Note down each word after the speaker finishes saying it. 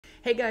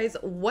Hey guys,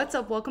 what's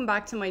up? Welcome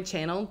back to my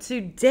channel.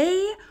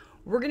 Today,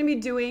 we're gonna be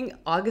doing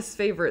August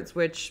favorites,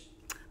 which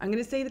I'm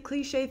gonna say the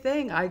cliche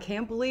thing. I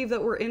can't believe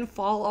that we're in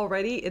fall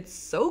already. It's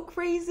so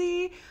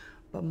crazy,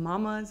 but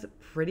mama's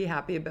pretty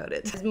happy about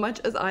it. As much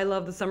as I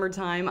love the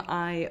summertime,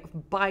 I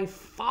by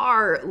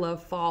far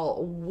love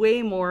fall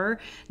way more.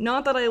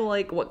 Not that I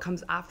like what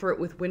comes after it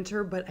with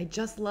winter, but I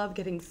just love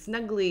getting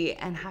snuggly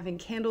and having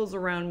candles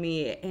around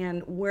me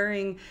and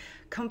wearing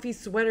comfy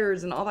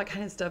sweaters and all that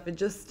kind of stuff. It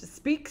just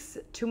speaks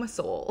to my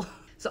soul.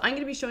 So I'm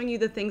gonna be showing you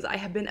the things I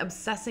have been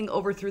obsessing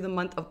over through the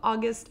month of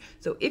August.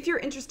 So if you're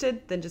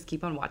interested, then just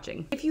keep on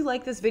watching. If you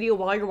like this video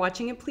while you're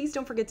watching it, please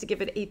don't forget to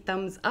give it a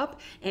thumbs up.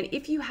 And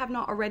if you have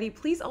not already,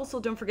 please also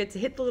don't forget to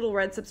hit the little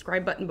red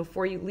subscribe button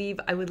before you leave.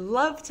 I would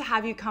love to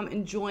have you come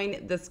and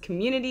join this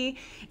community.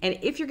 And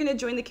if you're gonna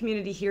join the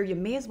community here, you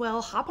may as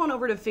well hop on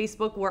over to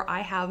Facebook, where I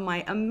have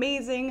my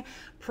amazing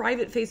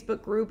private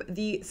Facebook group,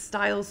 the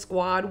Style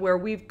Squad, where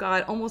we've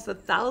got almost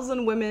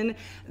 1,000 women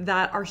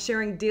that are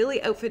sharing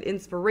daily outfit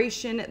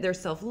inspiration, their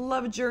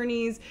self-love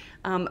journeys,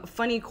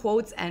 funny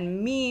quotes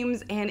and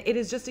memes, and it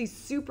is just a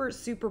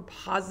super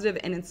positive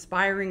and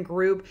inspiring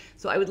group.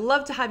 So I would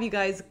love to have you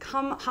guys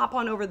come hop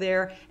on over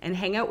there and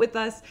hang out with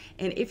us.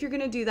 And if you're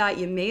gonna do that,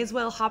 you may as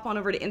well hop on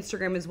over to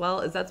Instagram as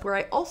well, as that's where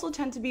I also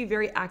tend to be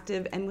very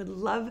active, and would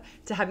love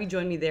to have you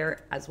join me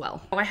there as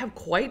well. I have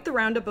quite the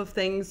roundup of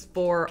things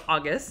for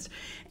August,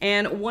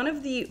 and one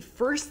of the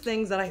first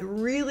things that I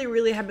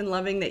really have been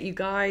loving that you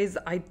guys,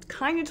 I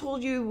kind of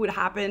told you would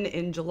happen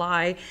in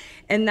July,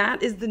 and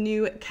that is the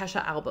new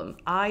Kesha album.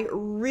 I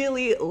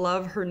really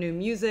love her new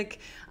music.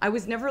 I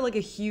was never like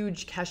a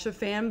huge Kesha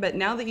fan, but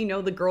now that you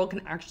know the girl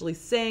can actually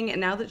sing, and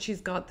now that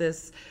she's got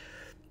this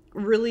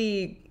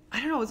really, I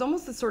don't know, it's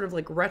almost this sort of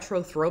like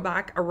retro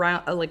throwback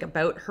around, like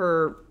about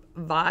her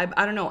vibe.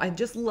 I don't know. I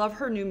just love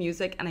her new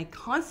music, and I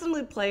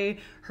constantly play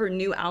her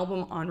new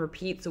album on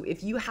repeat. So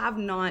if you have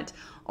not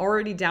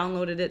already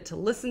downloaded it to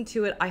listen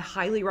to it, I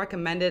highly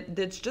recommend it.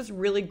 It's just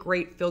really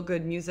great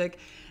feel-good music.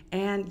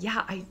 And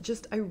yeah,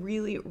 I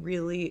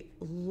really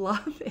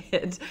love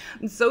it.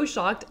 I'm so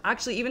shocked,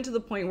 actually, even to the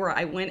point where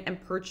I went and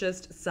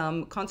purchased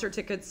some concert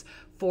tickets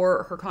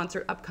for her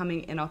concert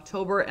upcoming in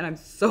October, and I'm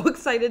so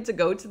excited to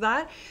go to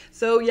that.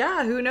 So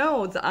yeah, who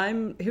knows?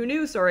 I'm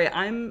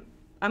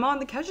on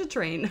the Kesha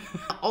train.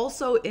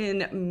 Also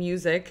in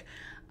music,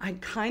 I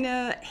kind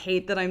of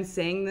hate that I'm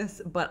saying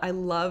this, but I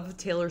love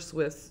Taylor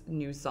Swift's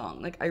new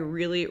song. Like, I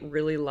really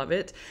love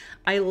it.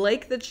 I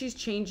like that she's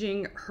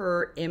changing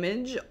her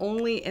image,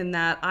 only in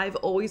that I've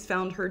always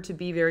found her to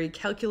be very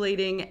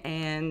calculating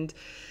and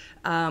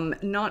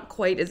not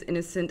quite as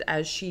innocent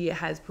as she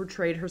has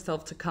portrayed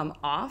herself to come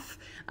off.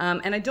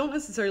 And I don't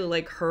necessarily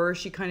like her.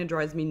 She kind of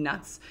drives me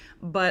nuts.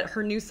 But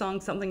her new song,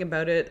 Something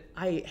About It,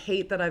 I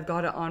hate that I've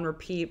got it on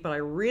repeat, but I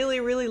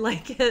really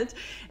like it.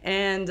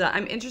 And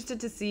I'm interested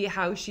to see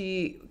how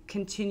she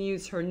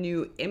continues her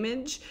new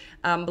image.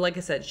 But like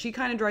I said, she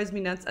kind of drives me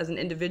nuts as an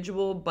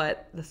individual,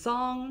 but the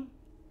song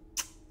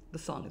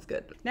is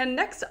good. Now,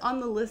 next on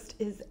the list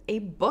is a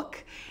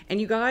book.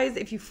 And you guys,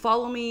 if you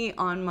follow me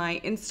on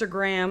my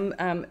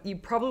Instagram, you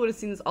probably would have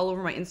seen this all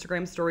over my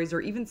Instagram stories,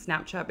 or even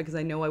Snapchat, because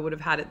I know I would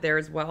have had it there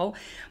as well.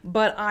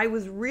 But I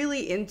was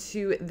really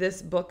into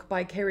this book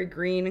by Carrie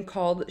Green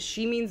called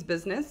She Means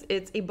Business.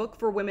 It's a book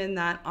for women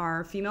that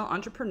are female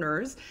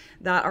entrepreneurs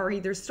that are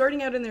either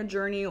starting out in their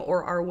journey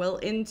or are well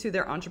into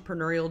their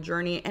entrepreneurial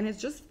journey. And it's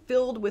just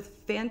filled with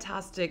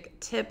fantastic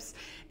tips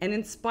and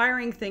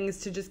inspiring things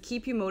to just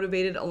keep you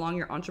motivated along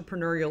your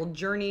entrepreneurial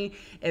journey.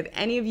 If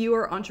any of you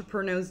are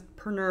entrepreneurs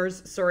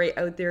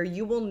out there,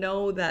 you will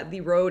know that the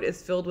road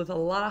is filled with a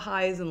lot of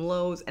highs and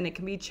lows, and it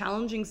can be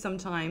challenging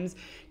sometimes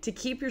to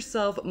keep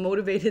yourself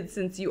motivated,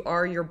 since you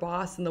are your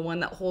boss and the one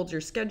that holds your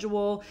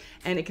schedule,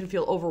 and it can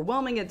feel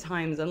overwhelming at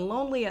times and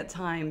lonely at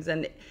times,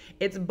 and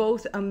it's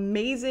both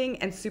amazing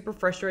and super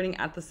frustrating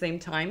at the same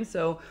time.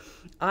 So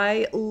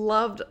I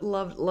loved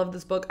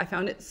this book. I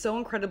found it so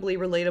incredibly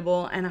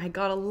relatable, and I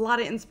got a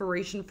lot of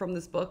inspiration from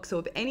this book. So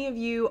if any of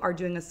you are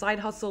doing a side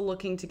hustle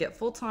looking to get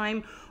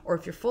full-time, or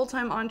if you're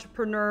full-time entrepreneur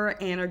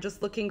and are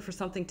just looking for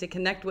something to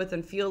connect with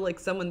and feel like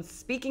someone's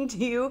speaking to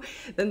you,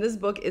 then this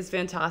book is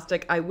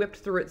fantastic. I whipped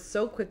through it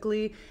so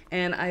quickly,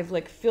 and I've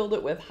like filled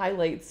it with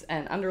highlights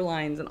and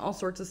underlines and all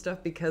sorts of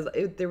stuff, because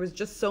there was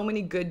just so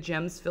many good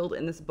gems filled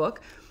in this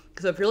book.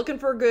 So if you're looking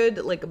for a good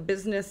like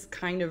business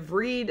kind of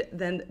read,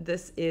 then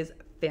this is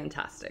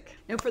fantastic.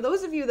 Now, for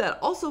those of you that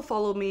also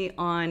follow me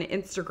on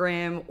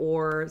Instagram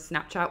or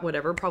Snapchat,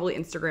 whatever, probably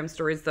Instagram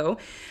stories though,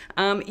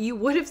 you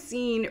would have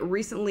seen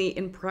recently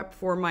in prep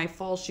for my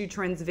fall shoe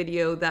trends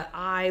video that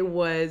I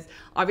was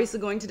obviously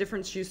going to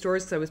different shoe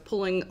stores, because I was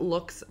pulling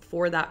looks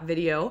for that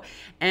video.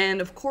 And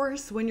of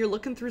course, when you're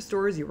looking through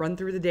stores, you run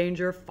through the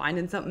danger of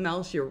finding something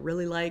else you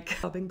really like.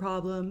 Shopping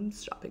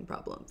problems.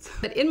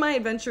 But in my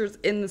adventures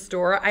in the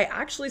store, I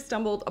actually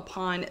stumbled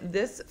upon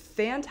this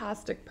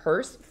fantastic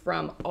purse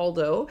from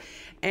Aldo.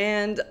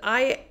 And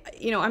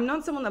I'm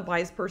not someone that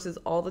buys purses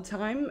all the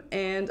time,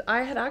 and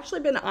I had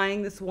actually been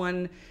eyeing this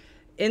one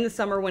in the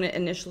summer when it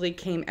initially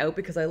came out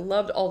because I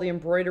loved all the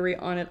embroidery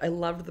on it. I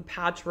loved the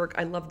patchwork.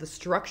 I loved the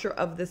structure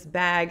of this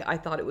bag. I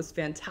thought it was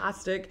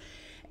fantastic.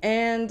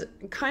 And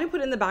kind of put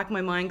it in the back of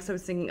my mind because I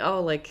was thinking,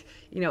 oh, like,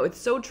 you know, it's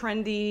so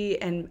trendy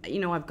and, you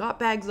know, I've got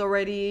bags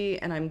already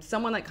and I'm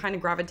someone that kind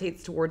of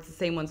gravitates towards the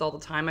same ones all the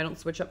time. I don't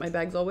switch up my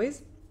bags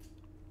always.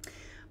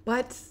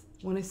 But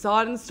when I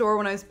saw it in the store,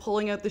 when I was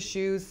pulling out the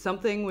shoes,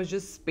 something was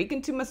just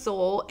speaking to my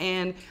soul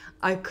and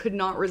I could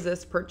not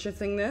resist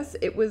purchasing this.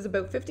 It was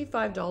about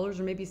 $55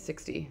 or maybe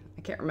 $60.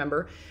 I can't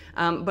remember.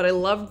 But I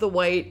loved the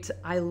white.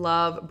 I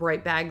love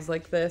bright bags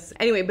like this.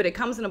 Anyway, but it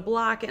comes in a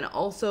black and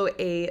also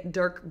a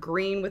dark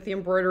green with the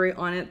embroidery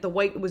on it. The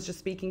white was just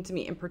speaking to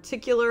me in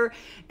particular.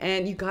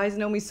 And you guys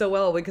know me so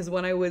well because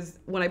when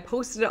I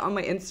posted it on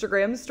my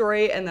Instagram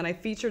story and then I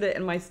featured it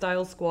in my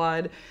Style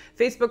Squad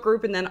Facebook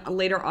group and then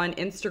later on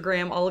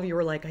Instagram, all of you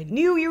were like, I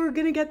knew you were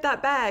gonna get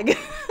that bag.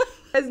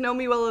 You guys know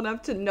me well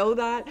enough to know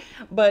that,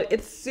 but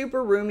it's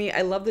super roomy.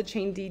 I love the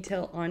chain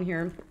detail on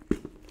here.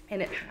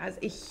 And it has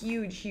a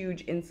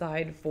huge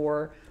inside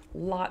for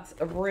lots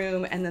of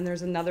room. And then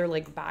there's another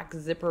like back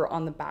zipper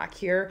on the back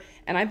here.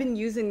 And I've been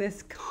using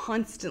this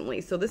constantly.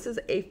 So this is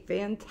a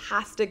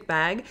fantastic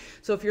bag.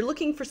 So if you're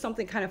looking for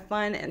something kind of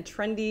fun and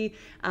trendy,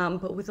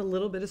 but with a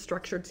little bit of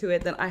structure to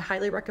it, then I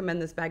highly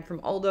recommend this bag from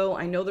Aldo.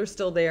 I know they're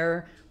still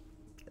there.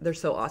 They're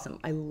so awesome.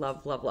 I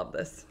love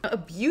this. A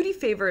beauty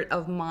favorite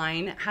of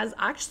mine has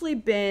actually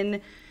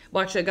been,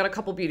 well, actually I got a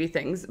couple beauty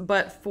things,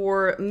 but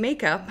for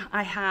makeup,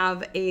 I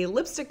have a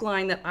lipstick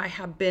line that I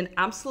have been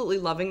absolutely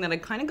loving that I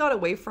kind of got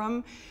away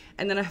from,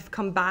 and then I've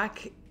come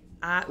back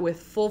at with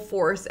full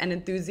force and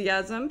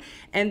enthusiasm,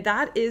 and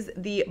that is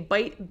the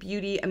Bite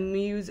Beauty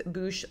Amuse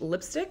Bouche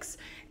lipsticks,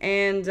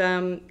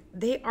 and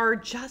they are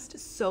just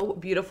so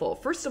beautiful.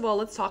 First of all,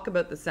 let's talk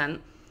about the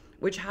scent,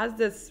 which has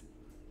this,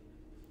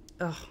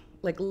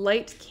 like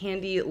light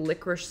candy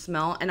licorice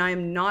smell, and I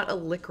am not a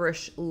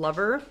licorice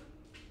lover,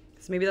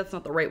 so maybe that's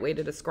not the right way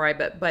to describe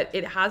it, but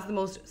it has the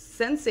most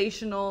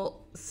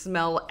sensational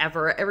smell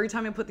ever. Every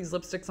time I put these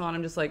lipsticks on,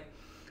 I'm just like,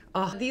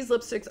 oh, these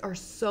lipsticks are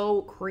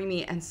so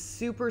creamy and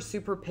super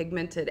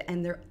pigmented,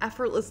 and they're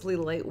effortlessly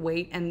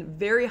lightweight and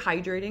very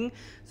hydrating.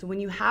 So when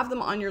you have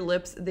them on your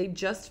lips, they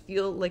just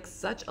feel like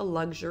such a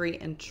luxury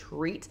and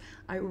treat.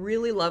 I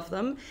really love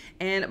them.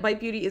 And Bite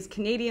Beauty is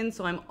Canadian,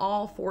 so I'm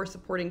all for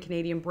supporting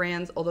Canadian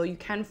brands, although you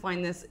can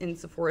find this in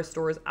Sephora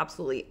stores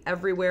absolutely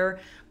everywhere.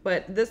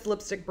 But this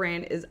lipstick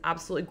brand is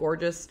absolutely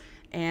gorgeous,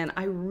 and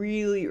I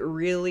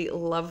really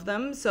love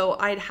them. So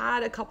I'd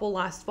had a couple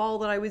last fall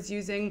that I was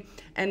using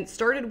and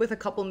started with a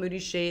couple Moody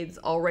shades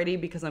already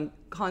because I'm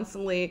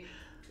constantly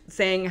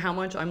saying how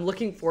much I'm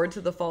looking forward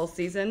to the fall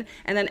season,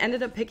 and then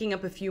ended up picking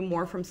up a few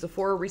more from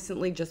Sephora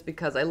recently just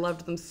because I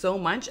loved them so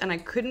much, and I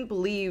couldn't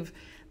believe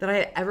that I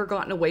had ever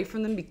gotten away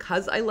from them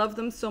because I love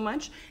them so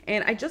much.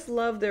 And I just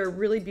love their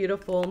really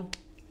beautiful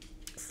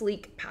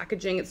sleek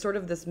packaging. It's sort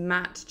of this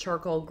matte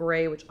charcoal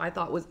gray, which I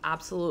thought was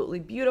absolutely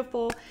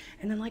beautiful.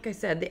 And then, like I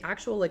said, the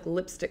actual like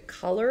lipstick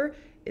color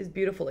is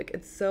beautiful. Like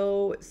it's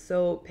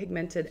so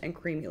pigmented and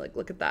creamy. Like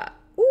look at that.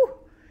 Ooh,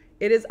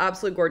 it is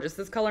absolutely gorgeous.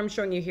 This color I'm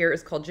showing you here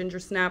is called Ginger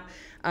Snap,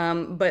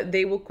 but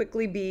they will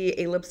quickly be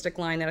a lipstick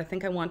line that I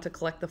think I want to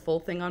collect the full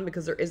thing on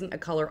because there isn't a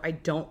color I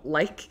don't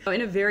like.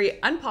 In a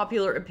very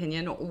unpopular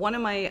opinion, one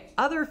of my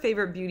other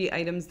favorite beauty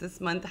items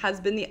this month has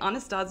been the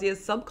Anastasia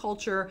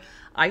Subculture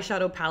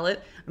eyeshadow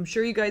palette. I'm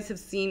sure you guys have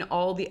seen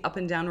all the up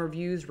and down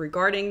reviews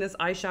regarding this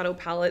eyeshadow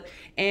palette,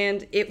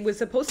 and it was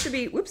supposed to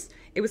be,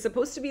 it was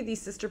supposed to be the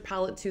sister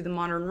palette to the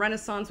Modern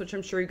Renaissance, which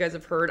I'm sure you guys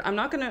have heard. I'm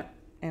not gonna,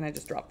 and I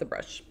just dropped the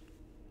brush.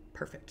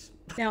 Perfect.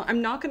 Now, I'm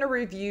not going to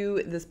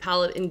review this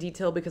palette in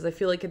detail because I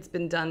feel like it's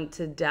been done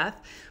to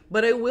death,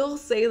 but I will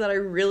say that I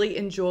really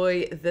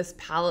enjoy this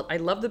palette. I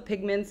love the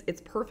pigments.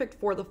 It's perfect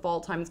for the fall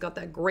time. It's got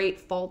that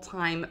great fall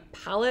time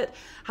palette.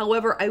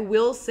 However, I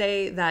will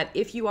say that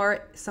if you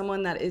are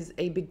someone that is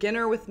a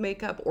beginner with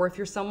makeup, or if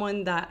you're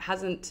someone that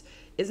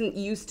isn't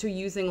used to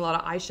using a lot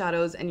of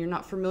eyeshadows and you're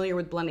not familiar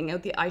with blending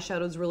out the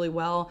eyeshadows really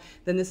well,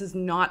 then this is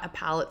not a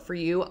palette for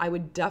you. I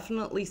would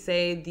definitely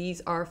say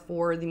these are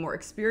for the more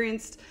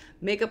experienced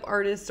makeup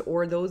artists,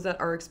 or those that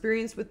are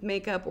experienced with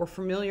makeup or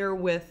familiar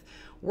with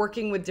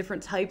working with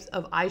different types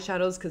of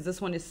eyeshadows, because this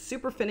one is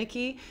super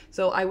finicky.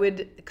 So I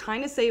would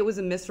kind of say it was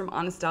a miss from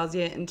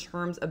Anastasia in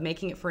terms of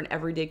making it for an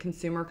everyday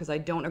consumer, because I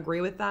don't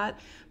agree with that.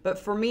 But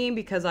for me,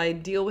 because I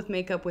deal with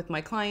makeup with my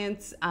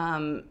clients,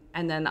 and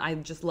then I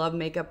just love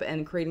makeup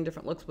and creating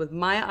different looks with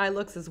my eye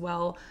looks as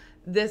well,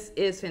 this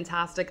is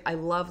fantastic. I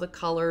love the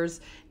colors,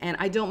 and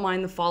I don't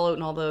mind the fallout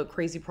and all the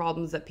crazy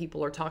problems that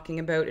people are talking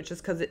about. It's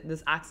just because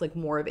this acts like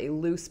more of a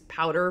loose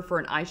powder for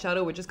an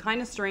eyeshadow, which is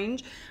kind of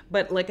strange.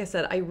 But like I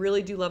said, I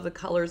really do love the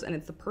colors, and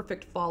it's the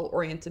perfect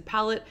fall-oriented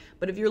palette.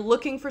 But if you're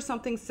looking for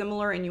something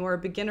similar and you are a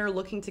beginner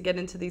looking to get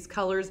into these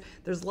colors,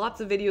 there's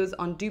lots of videos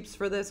on dupes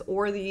for this,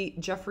 or the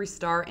Jeffree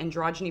Star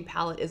Androgyny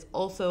palette is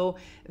also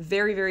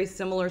very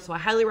similar. So I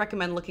highly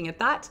recommend looking at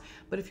that.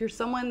 But if you're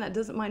someone that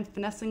doesn't mind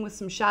finessing with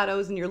some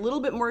shadows and you're a little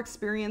bit more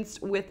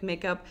experienced with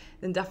makeup,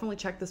 then definitely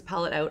check this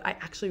palette out. I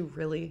actually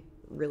really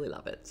really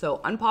love it.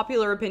 So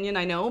unpopular opinion,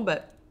 I know,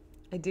 but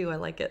I do, I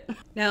like it.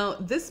 Now,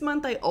 this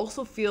month I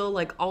also feel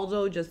like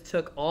Aldo just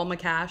took all my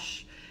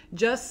cash.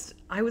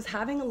 I was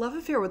having a love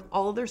affair with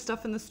all of their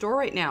stuff in the store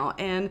right now.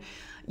 And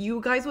you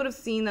guys would have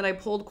seen that I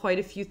pulled quite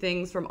a few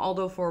things from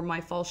Aldo for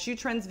my fall shoe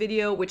trends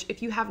video, which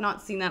if you have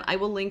not seen that, I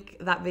will link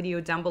that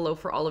video down below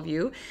for all of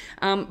you.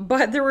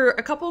 But there were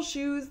a couple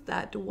shoes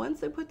that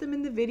once I put them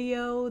in the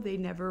video, they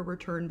never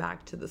returned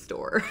back to the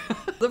store.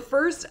 The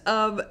first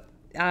of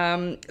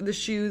the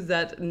shoes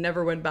that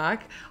never went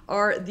back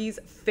are these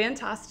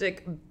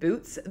fantastic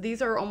boots.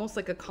 These are almost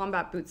like a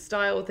combat boot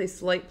style with a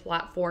slight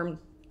platform,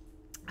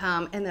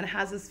 and then it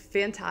has this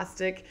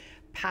fantastic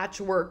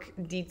patchwork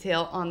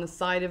detail on the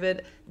side of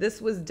it.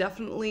 This was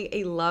definitely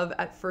a love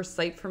at first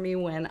sight for me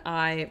when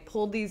I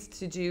pulled these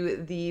to do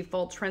the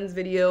fall trends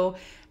video,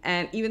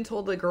 and even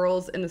told the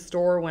girls in the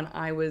store when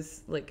I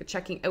was like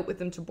checking out with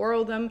them to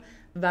borrow them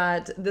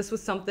that this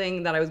was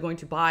something that I was going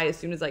to buy as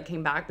soon as I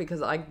came back,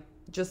 because I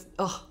just,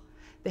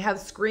 they have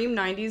scream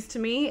 90s to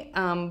me,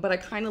 but I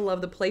kind of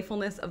love the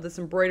playfulness of this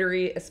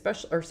embroidery,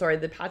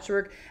 the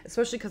patchwork,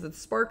 especially because it's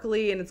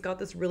sparkly and it's got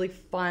this really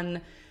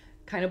fun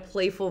kind of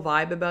playful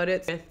vibe about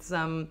it with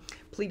some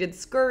pleated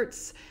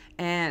skirts.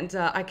 And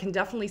I can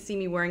definitely see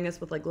me wearing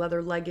this with like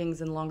leather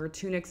leggings and longer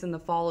tunics in the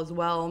fall as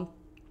well.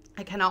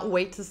 I cannot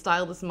wait to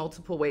style this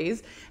multiple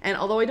ways. And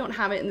although I don't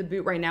have it in the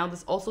boot right now,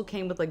 this also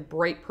came with like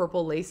bright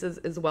purple laces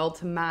as well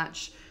to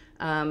match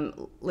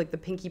like the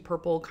pinky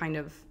purple kind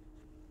of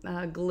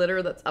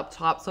glitter that's up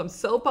top. So I'm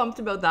so pumped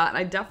about that. And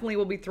I definitely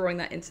will be throwing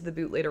that into the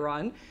boot later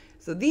on.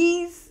 So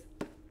these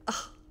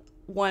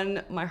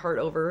won my heart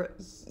over.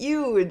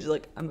 Huge,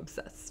 like I'm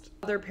obsessed.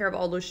 Other pair of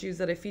Aldo shoes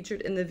that I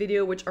featured in the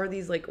video, which are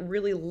these like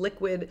really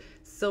liquid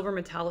silver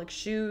metallic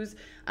shoes.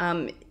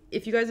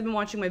 If you guys have been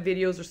watching my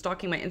videos or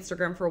stalking my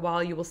Instagram for a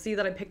while, you will see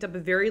that I picked up a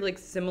very like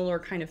similar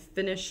kind of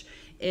finish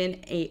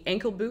in a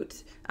ankle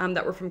boot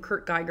that were from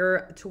Kurt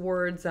Geiger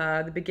towards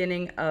the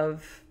beginning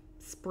of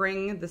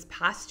spring this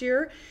past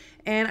year.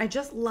 And I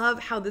just love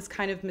how this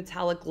kind of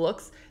metallic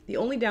looks. The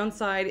only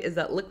downside is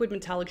that liquid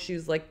metallic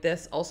shoes like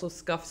this also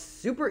scuff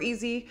super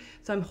easy.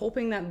 So I'm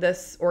hoping that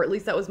this, or at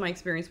least that was my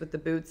experience with the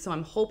boots, so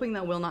I'm hoping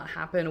that will not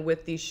happen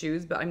with these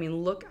shoes. But I mean,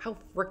 look how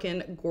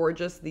freaking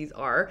gorgeous these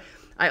are.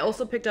 I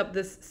also picked up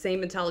this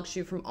same metallic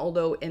shoe from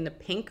Aldo in the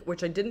pink,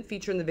 which I didn't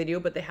feature in the video,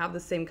 but they have the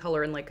same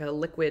color in like a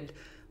liquid,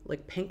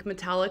 like pink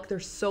metallic.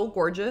 They're so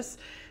gorgeous.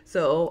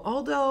 So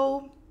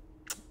Aldo,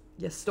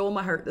 you stole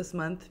my heart this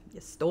month.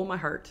 You stole my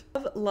heart.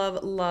 Love,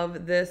 love,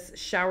 love this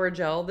shower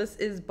gel. This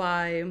is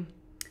by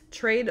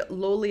Trade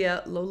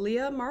Lolia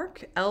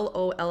Mark,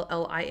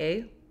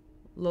 Lollia,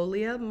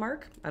 Lolia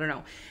Mark, I don't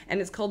know. And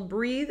it's called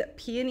Breathe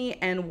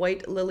Peony and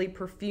White Lily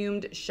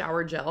Perfumed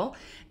Shower Gel.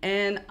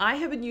 And I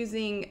have been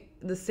using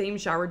the same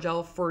shower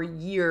gel for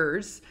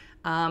years,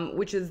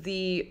 which is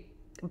the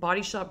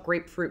Body Shop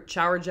Grapefruit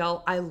Shower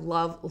Gel. I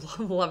love,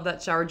 love, love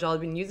that shower gel.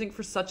 I've been using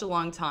for such a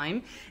long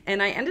time. And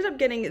I ended up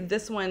getting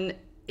this one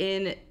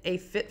in a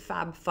Fit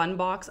Fab Fun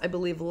box, I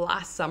believe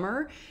last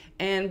summer.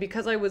 And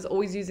because I was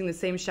always using the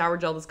same shower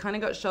gel, this kind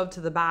of got shoved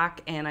to the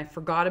back and I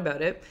forgot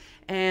about it.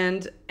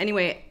 And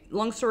anyway,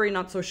 long story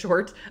not so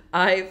short,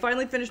 I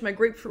finally finished my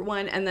grapefruit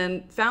one and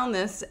then found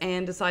this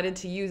and decided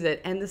to use it.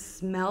 And the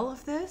smell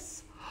of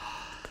this,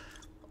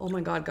 oh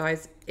my God,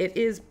 guys, it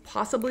is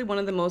possibly one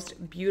of the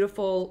most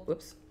beautiful,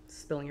 whoops,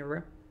 spilling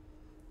everywhere.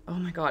 Oh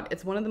my God,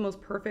 it's one of the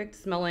most perfect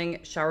smelling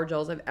shower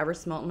gels I've ever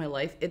smelled in my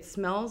life. It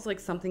smells like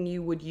something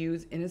you would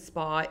use in a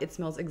spa. It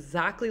smells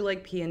exactly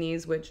like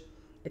peonies, which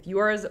if you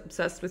are as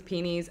obsessed with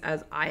peonies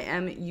as I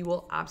am, you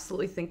will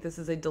absolutely think this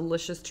is a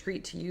delicious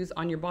treat to use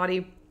on your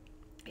body.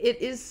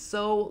 It is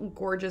so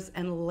gorgeous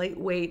and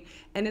lightweight,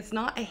 and it's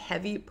not a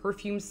heavy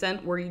perfume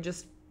scent where you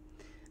just,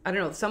 I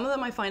don't know, some of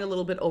them I find a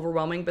little bit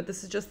overwhelming, but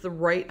this is just the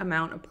right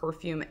amount of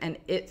perfume and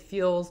it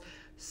feels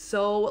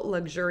so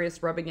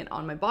luxurious rubbing it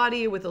on my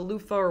body with a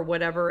loofah or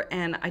whatever.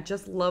 And I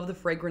just love the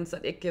fragrance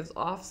that it gives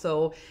off.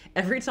 So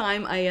every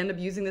time I end up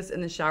using this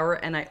in the shower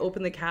and I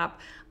open the cap,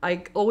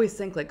 I always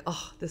think like,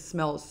 oh, this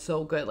smells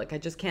so good. Like I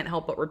just can't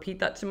help but repeat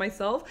that to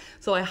myself.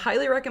 So I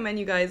highly recommend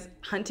you guys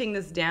hunting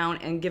this down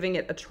and giving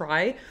it a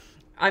try.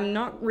 I'm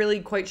not really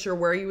quite sure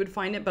where you would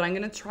find it, but I'm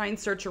going to try and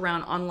search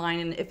around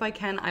online. And if I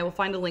can, I will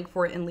find a link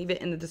for it and leave it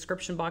in the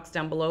description box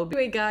down below.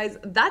 Anyway, guys,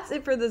 that's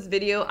it for this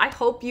video. I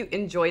hope you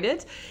enjoyed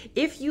it.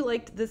 If you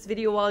liked this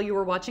video while you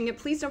were watching it,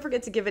 please don't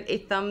forget to give it a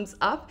thumbs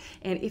up.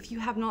 And if you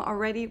have not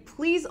already,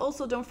 please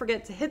also don't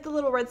forget to hit the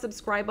little red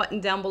subscribe button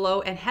down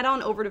below and head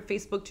on over to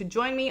Facebook to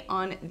join me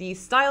on the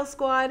Style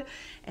Squad.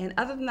 And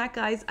other than that,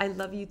 guys, I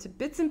love you to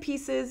bits and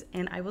pieces,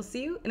 and I will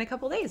see you in a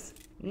couple days.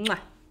 Mwah.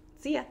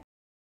 See ya.